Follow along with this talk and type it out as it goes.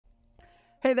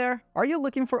Hey there, are you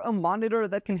looking for a monitor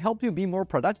that can help you be more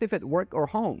productive at work or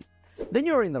home? Then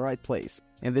you're in the right place.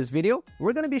 In this video,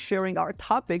 we're going to be sharing our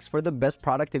top picks for the best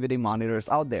productivity monitors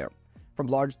out there. From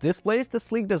large displays to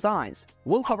sleek designs,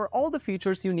 we'll cover all the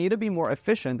features you need to be more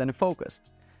efficient and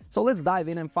focused. So let's dive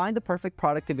in and find the perfect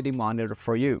productivity monitor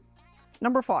for you.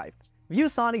 Number 5.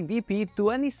 ViewSonic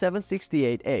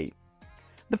VP2768A.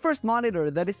 The first monitor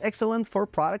that is excellent for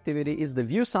productivity is the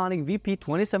ViewSonic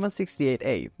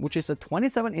VP2768A, which is a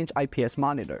 27-inch IPS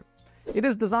monitor. It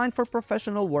is designed for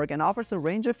professional work and offers a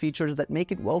range of features that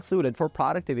make it well-suited for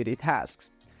productivity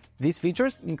tasks. These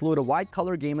features include a wide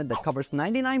color gamut that covers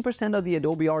 99% of the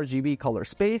Adobe RGB color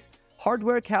space,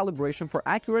 hardware calibration for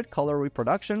accurate color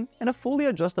reproduction, and a fully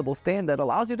adjustable stand that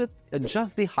allows you to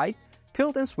adjust the height,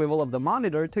 tilt, and swivel of the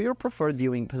monitor to your preferred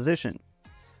viewing position.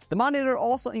 The monitor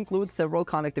also includes several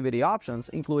connectivity options,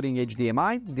 including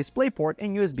HDMI, DisplayPort,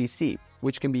 and USB-C,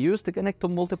 which can be used to connect to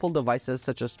multiple devices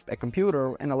such as a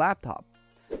computer and a laptop.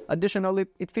 Additionally,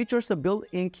 it features a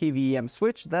built-in KVM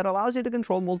switch that allows you to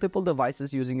control multiple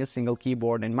devices using a single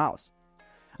keyboard and mouse.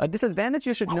 A disadvantage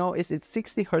you should know is its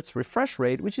 60 Hz refresh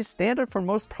rate, which is standard for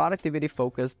most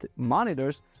productivity-focused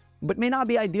monitors, but may not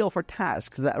be ideal for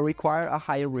tasks that require a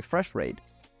higher refresh rate.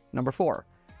 Number 4.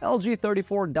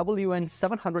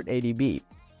 LG34WN780B.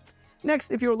 Next,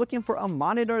 if you're looking for a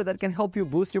monitor that can help you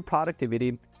boost your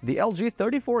productivity, the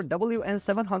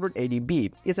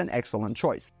LG34WN780B is an excellent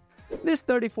choice. This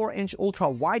 34-inch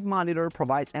ultra-wide monitor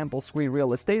provides ample screen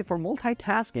real estate for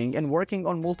multitasking and working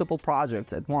on multiple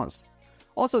projects at once.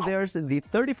 Also, there's the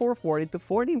 3440 to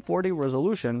 1440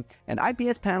 resolution and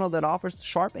IPS panel that offers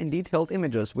sharp and detailed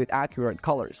images with accurate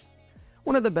colors.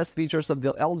 One of the best features of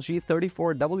the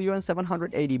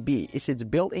LG34WN780B is its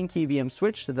built-in KVM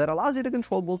switch that allows you to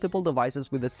control multiple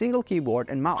devices with a single keyboard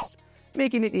and mouse,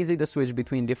 making it easy to switch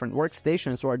between different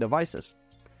workstations or devices.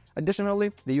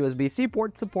 Additionally, the USB-C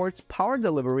port supports power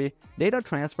delivery, data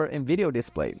transfer, and video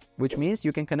display, which means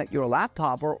you can connect your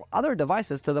laptop or other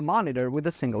devices to the monitor with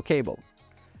a single cable.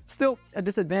 Still, a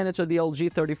disadvantage of the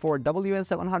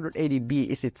LG34WN780B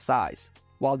is its size.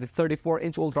 While the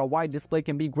 34-inch ultra-wide display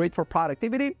can be great for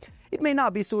productivity, it may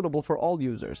not be suitable for all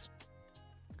users.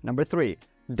 Number 3.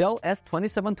 Dell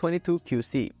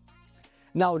S2722QC.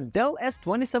 Now, Dell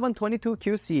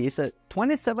S2722QC is a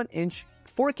 27-inch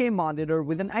 4K monitor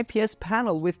with an IPS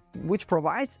panel which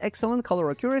provides excellent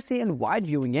color accuracy and wide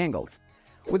viewing angles.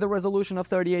 With a resolution of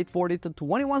 3840 to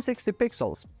 2160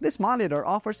 pixels, this monitor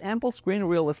offers ample screen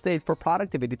real estate for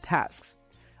productivity tasks,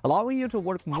 allowing you to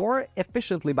work more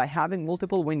efficiently by having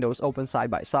multiple windows open side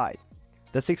by side.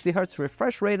 The 60 Hz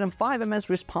refresh rate and 5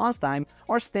 ms response time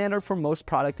are standard for most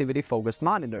productivity-focused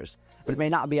monitors, but may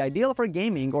not be ideal for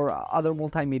gaming or other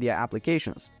multimedia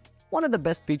applications. One of the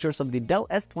best features of the Dell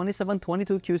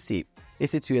S2722QC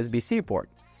is its USB-C port,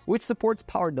 which supports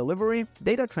power delivery,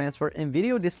 data transfer, and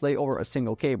video display over a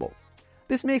single cable.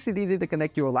 This makes it easy to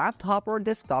connect your laptop or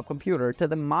desktop computer to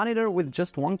the monitor with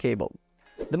just one cable.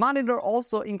 The monitor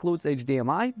also includes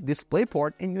HDMI,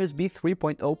 DisplayPort, and USB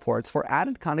 3.0 ports for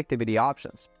added connectivity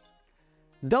options.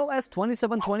 Dell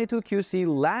S2722QC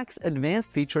lacks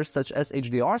advanced features such as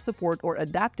HDR support or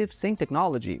adaptive sync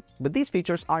technology, but these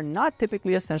features are not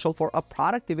typically essential for a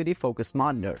productivity-focused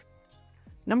monitor.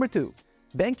 Number 2.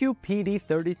 BenQ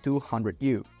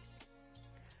PD3200U.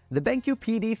 The BenQ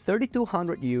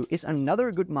PD3200U is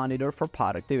another good monitor for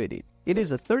productivity. It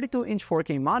is a 32-inch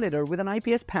 4K monitor with an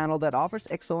IPS panel that offers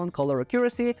excellent color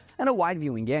accuracy and a wide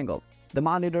viewing angle. The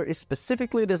monitor is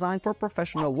specifically designed for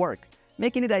professional work,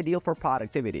 making it ideal for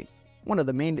productivity. One of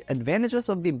the main advantages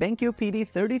of the BenQ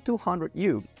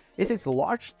PD3200U is its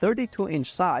large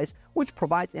 32-inch size, which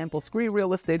provides ample screen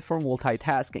real estate for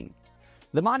multitasking.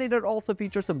 The monitor also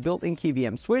features a built-in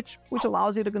KVM switch, which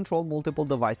allows you to control multiple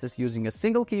devices using a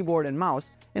single keyboard and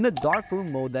mouse in a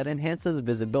darkroom mode that enhances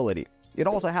visibility. It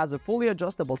also has a fully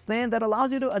adjustable stand that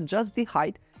allows you to adjust the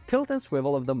height, tilt, and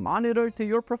swivel of the monitor to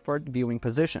your preferred viewing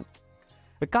position.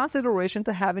 A consideration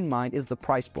to have in mind is the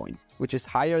price point, which is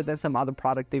higher than some other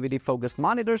productivity-focused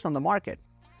monitors on the market.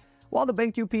 While the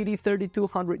BenQ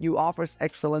PD3200U offers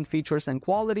excellent features and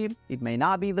quality, it may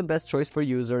not be the best choice for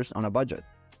users on a budget.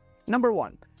 Number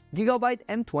 1. Gigabyte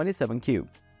M27Q.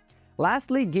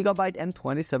 Lastly, Gigabyte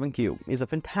M27Q is a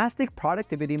fantastic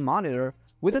productivity monitor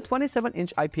with a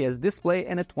 27-inch IPS display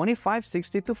and a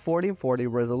 2560 to 1440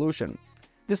 resolution.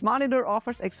 This monitor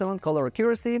offers excellent color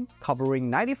accuracy,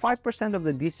 covering 95% of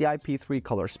the DCI-P3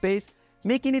 color space,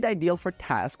 making it ideal for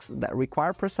tasks that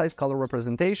require precise color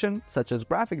representation, such as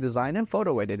graphic design and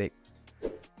photo editing.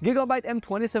 Gigabyte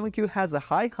M27Q has a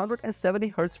high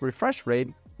 170 Hz refresh rate,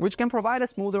 which can provide a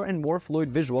smoother and more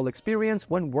fluid visual experience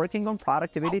when working on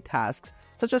productivity tasks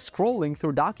such as scrolling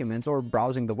through documents or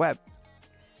browsing the web.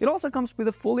 It also comes with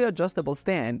a fully adjustable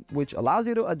stand, which allows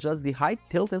you to adjust the height,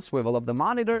 tilt, and swivel of the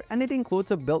monitor, and it includes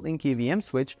a built-in KVM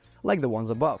switch like the ones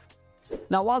above.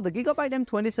 Now, while the Gigabyte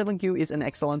M27Q is an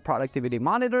excellent productivity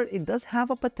monitor, it does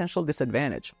have a potential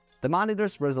disadvantage. The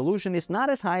monitor's resolution is not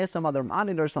as high as some other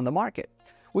monitors on the market,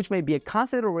 which may be a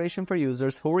consideration for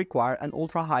users who require an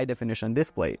ultra-high definition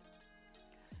display.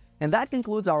 And that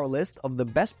concludes our list of the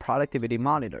best productivity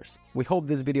monitors. We hope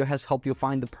this video has helped you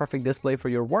find the perfect display for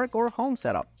your work or home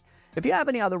setup. If you have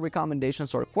any other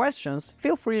recommendations or questions,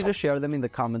 feel free to share them in the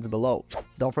comments below.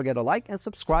 Don't forget to like and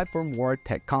subscribe for more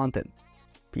tech content.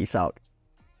 Peace out.